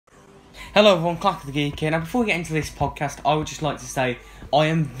Hello everyone, Clark the Geek here. Now before we get into this podcast, I would just like to say I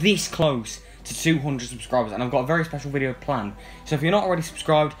am this close to 200 subscribers and I've got a very special video planned. So if you're not already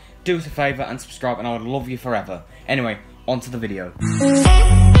subscribed, do us a favour and subscribe and I would love you forever. Anyway, on to the video.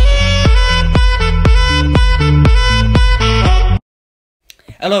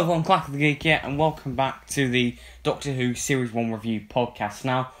 Hello everyone, Clark the Geek here and welcome back to the Doctor Who Series 1 review podcast.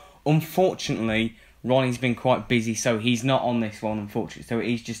 Now, unfortunately, Ronnie's been quite busy, so he's not on this one, unfortunately. So it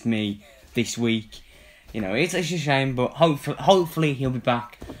is just me this week. You know, it's a shame, but hopefully he'll be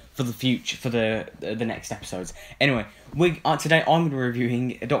back for the future, for the next episodes. Anyway, today I'm going to be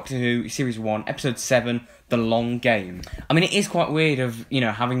reviewing Doctor Who Series 1, Episode 7, The Long Game. I mean, it is quite weird of, you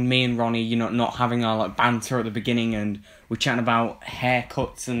know, having me and Ronnie, you know, not having our, like, banter at the beginning, and we're chatting about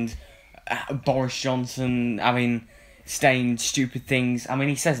haircuts and Boris Johnson having saying stupid things. I mean,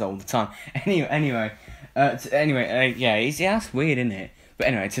 he says that all the time. Anyway, that's weird, isn't it? But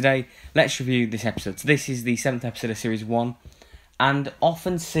anyway, today, let's review this episode. So this is the 7th episode of Series 1, and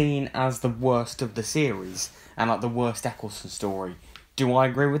often seen as the worst of the series, and like the worst Eccleston story. Do I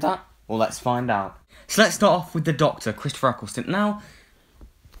agree with that? Well, let's find out. So let's start off with the Doctor, Christopher Eccleston. Now,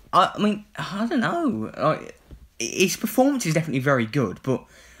 I mean, I don't know. His performance is definitely very good, but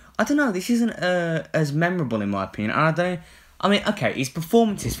I don't know, this isn't as memorable in my opinion. And I don't know, I mean, okay, his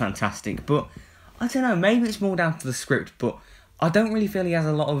performance is fantastic, but I don't know, maybe it's more down to the script, but I don't really feel he has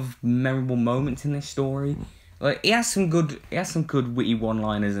a lot of memorable moments in this story. Like, he has some good witty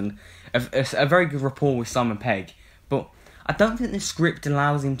one-liners and a very good rapport with Simon Pegg, but I don't think the script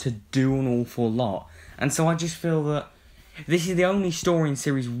allows him to do an awful lot. And so I just feel that this is the only story in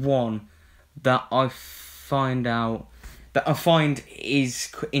Series 1 that I find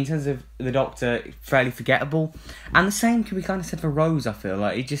is, in terms of the Doctor, fairly forgettable. And the same can be kind of said for Rose, I feel.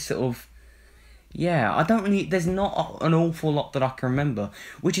 Like, it just sort of, yeah, there's not an awful lot that I can remember.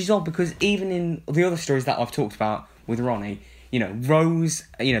 Which is odd, because even in the other stories that I've talked about with Ronnie, you know, Rose,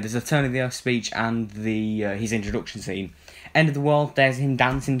 you know, there's the Turn of the Earth speech and his introduction scene. End of the World, there's him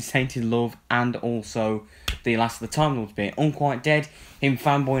dancing to Tainted Love, and also the Last of the Time Lords bit. Unquite Dead, him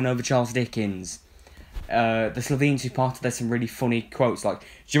fanboying over Charles Dickens. The Slovene two-parter, there's some really funny quotes like,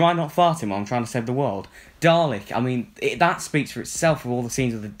 "Do you mind not farting while I'm trying to save the world?" Dalek, I mean, that speaks for itself with all the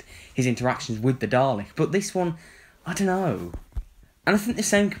scenes of his interactions with the Dalek. But this one, I don't know. And I think the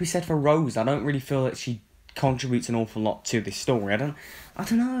same could be said for Rose. I don't really feel that she contributes an awful lot to this story. I don't know. I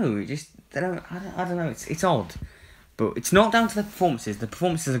don't know. It's odd. But it's not down to the performances. The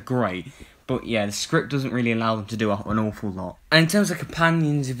performances are great. But yeah, the script doesn't really allow them to do an awful lot. And in terms of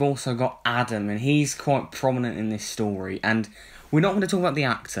companions, you've also got Adam, and he's quite prominent in this story. And we're not going to talk about the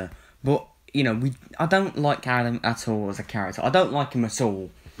actor, but, you know, I don't like Adam at all as a character. I don't like him at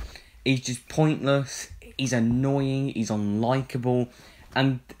all. He's just pointless, he's annoying, he's unlikable.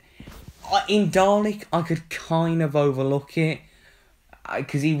 And in Dalek, I could kind of overlook it,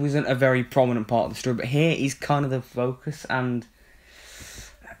 because he wasn't a very prominent part of the story. But here, he's kind of the focus, and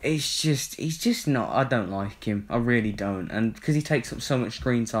he's just not, I don't like him, I really don't, and because he takes up so much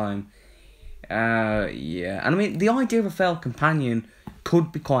screen time, yeah, and I mean, the idea of a failed companion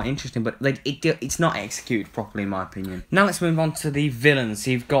could be quite interesting, but it's not executed properly in my opinion. Now let's move on to the villains.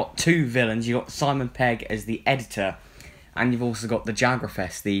 So you've got two villains. You've got Simon Pegg as the editor, and you've also got the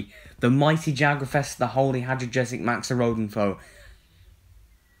Jagrafess, the mighty Jagrafess, the holy Hadrogesic Maxa Rodenfoe.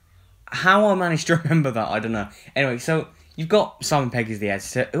 How I managed to remember that, I don't know. Anyway, so you've got Simon Pegg as the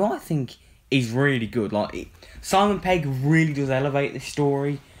editor, who I think is really good. Like, Simon Pegg really does elevate this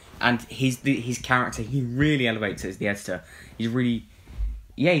story, and his character, he really elevates it as the editor. He's really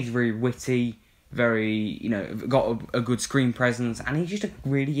witty, very, you know, got a good screen presence, and he's just a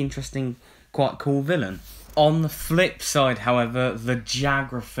really interesting, quite cool villain. On the flip side, however, the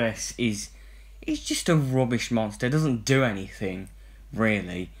Jagrafess is just a rubbish monster. It doesn't do anything,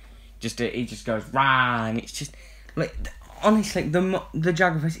 really. It just goes rah, and it's just like, honestly, the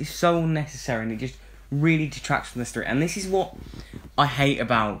Jagrafess is so unnecessary, and it just really detracts from the story. And this is what I hate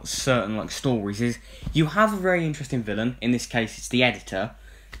about certain, like, stories, is you have a very interesting villain. In this case, it's the editor.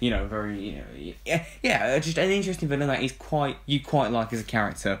 You know, just an interesting villain that you quite like as a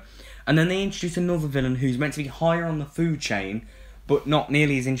character. And then they introduce another villain who's meant to be higher on the food chain, but not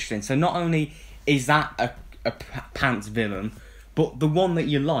nearly as interesting. So not only is that a pants villain, but the one that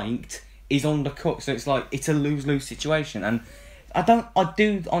you liked is undercut. So it's like, it's a lose-lose situation. And I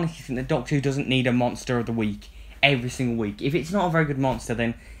do honestly think that Doctor Who doesn't need a monster of the week every single week. If it's not a very good monster,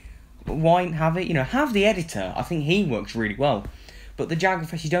 then why have it? You know, have the editor. I think he works really well. But the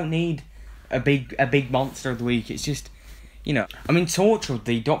Jagrafess, you don't need a big monster of the week. It's just, you know, I mean, Torchwood,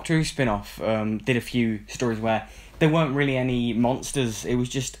 the Doctor Who spin-off, did a few stories where there weren't really any monsters. It was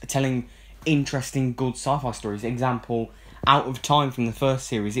just telling interesting, good sci-fi stories. Example, Out of Time from the first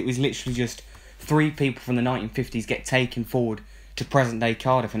series. It was literally just 3 people from the 1950s get taken forward to present-day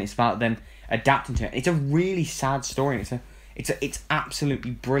Cardiff, and it's about them adapting to it. It's a really sad story, and it's absolutely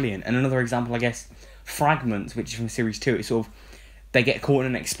brilliant. And another example, I guess, Fragments, which is from series 2. It's sort of, they get caught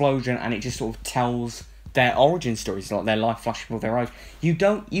in an explosion, and it just sort of tells their origin stories, like their life flashing before their eyes.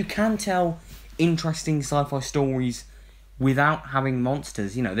 You can tell interesting sci-fi stories without having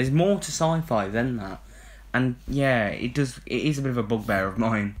monsters. You know, there's more to sci-fi than that. And yeah, it is a bit of a bugbear of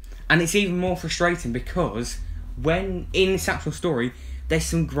mine. And it's even more frustrating because when in this actual story, there's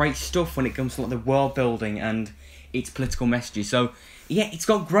some great stuff when it comes to like the world building and its political messages. So yeah, it's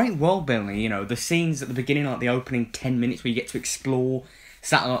got great world building. You know, the scenes at the beginning, like the opening 10 minutes where you get to explore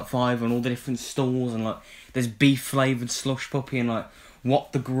Satellite 5 and all the different stalls, and like there's beef flavoured slush puppy, and like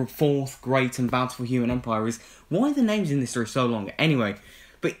what the fourth great and bountiful human empire is. Why are the names in this story so long? Anyway,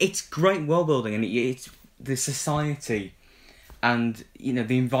 but it's great world building, and it's the society and, you know,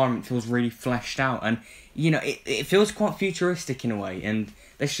 the environment feels really fleshed out, and, you know, it feels quite futuristic in a way, and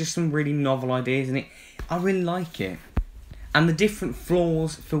there's just some really novel ideas in it. I really like it. And the different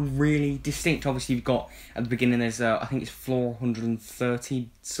floors feel really distinct. Obviously, you've got, at the beginning, there's, I think it's floor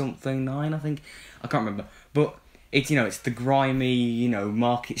 130-something, 9, I think. I can't remember. But it's, you know, it's the grimy, you know,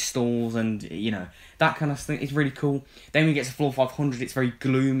 market stalls and, you know, that kind of thing. It's really cool. Then when you get to floor 500, it's very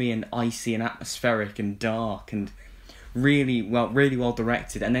gloomy and icy and atmospheric and dark and really well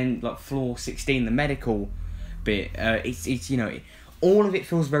directed. And then, like, floor 16, the medical bit, it's you know, all of it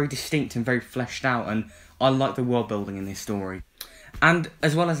feels very distinct and very fleshed out, and I like the world building in this story. And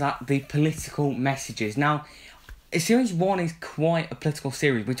as well as that, the political messages. Now, Series 1 is quite a political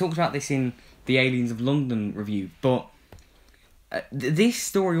series. We talked about this in the Aliens of London review, but this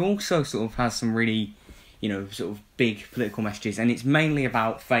story also sort of has some really, you know, sort of big political messages, and it's mainly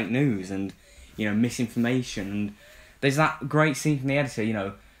about fake news and, you know, misinformation. And there's that great scene from the editor, you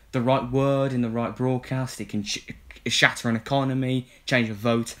know, the right word in the right broadcast, it can shatter an economy, change a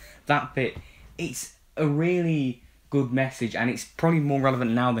vote. That bit, it's a really good message, and it's probably more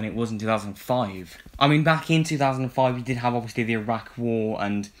relevant now than it was in 2005. I mean, back in 2005, you did have, obviously, the Iraq War,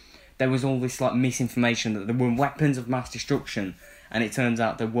 and there was all this, like, misinformation that there were weapons of mass destruction, and it turns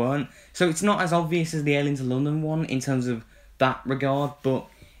out there weren't. So it's not as obvious as the Aliens of London one in terms of that regard, but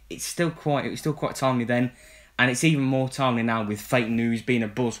it was still quite timely then, and it's even more timely now with fake news being a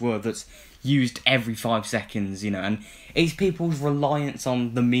buzzword that's used every 5 seconds, you know, and it's people's reliance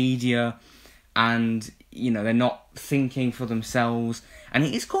on the media, and, you know, they're not thinking for themselves, and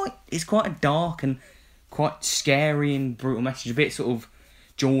it's quite a dark and quite scary and brutal message, a bit sort of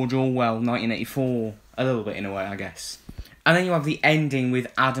George Orwell 1984, a little bit in a way, I guess. And then you have the ending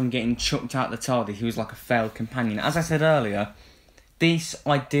with Adam getting chucked out the TARDIS, who was like a failed companion. As I said earlier, this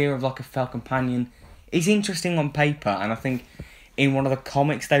idea of like a failed companion is interesting on paper, and I think in one of the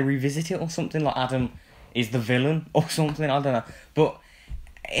comics they revisit it or something, like Adam is the villain or something, I don't know. But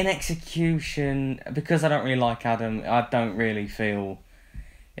in execution, because I don't really like Adam, I don't really feel...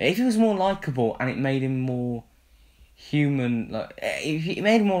 If he was more likeable and it made him more human, like, if it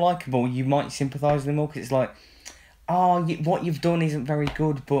made him more likeable, you might sympathise with him more, because it's like, oh, what you've done isn't very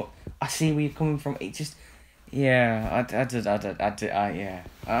good, but I see where you're coming from. It just, yeah, I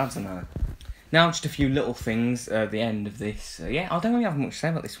don't know. Now just a few little things at the end of this. Yeah, I don't really have much to say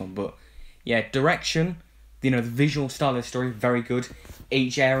about this one, but yeah, direction, you know, the visual style of the story, very good.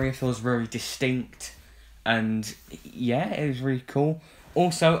 Each area feels very distinct, and yeah, it was really cool.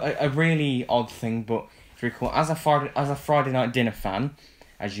 Also, a really odd thing, but it's really cool. As a Friday Night Dinner fan,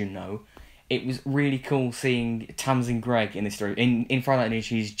 as you know, it was really cool seeing Tamsin Greig in this story. In Friday Night Dinner,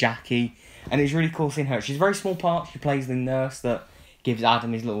 she's Jackie, and it's really cool seeing her. She's a very small part. She plays the nurse that gives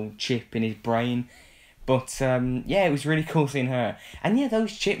Adam his little chip in his brain. But yeah, it was really cool seeing her. And yeah,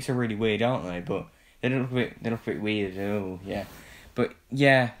 those chips are really weird, aren't they? But they look a bit weird. Oh yeah. But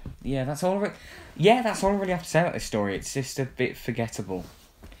yeah, that's all of it. Yeah, that's all I really have to say about this story. It's just a bit forgettable.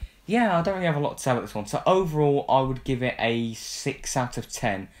 Yeah, I don't really have a lot to say about this one. So overall, I would give it a 6 out of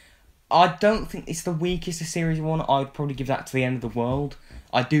 10. I don't think it's the weakest of Series 1. I'd probably give that to The End of the World.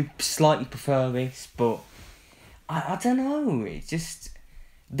 I do slightly prefer this, but I don't know. It's just...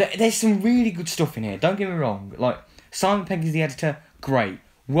 There's some really good stuff in here, don't get me wrong. Like, Simon Pegg is the editor, great.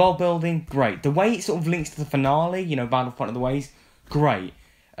 World building, great. The way it sort of links to the finale, you know, Battle Front of the Ways, great.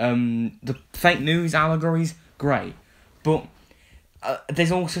 The fake news allegories, great. But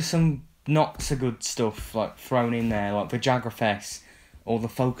there's also some not so good stuff, like, thrown in there, like the Jagrafess, or the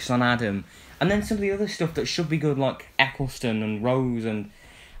focus on Adam. And then some of the other stuff that should be good, like Eccleston and Rose, and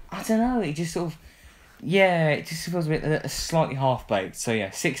I don't know, it just sort of... yeah, it just feels a bit slightly half-baked. So yeah,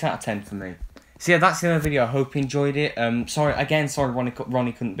 6 out of 10 for me. So yeah, that's the other video. I hope you enjoyed it. Sorry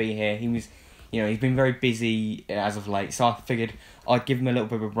Ronnie couldn't be here. He was, he's been very busy as of late. So I figured I'd give him a little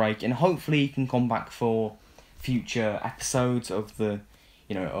bit of a break, and hopefully he can come back for future episodes of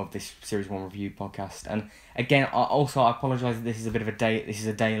of this Series 1 review podcast. And again, I apologise that this is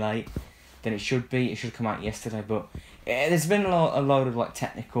a day late than it should be. It should have come out yesterday, but there's been a load of like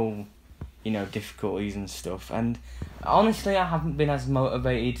technical difficulties and stuff, and honestly I haven't been as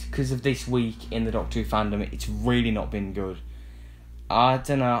motivated because of this week in the Doctor Who fandom. It's really not been good. I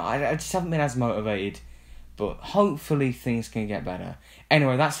don't know, I just haven't been as motivated, but hopefully things can get better.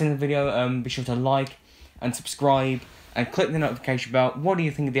 Anyway, that's in the video. Be sure to like and subscribe and click the notification bell. What do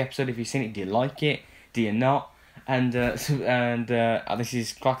you think of the episode? If you've seen it, do you like it? Do you not? And this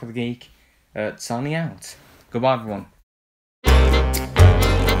is Clark of the Geek signing out. Goodbye everyone.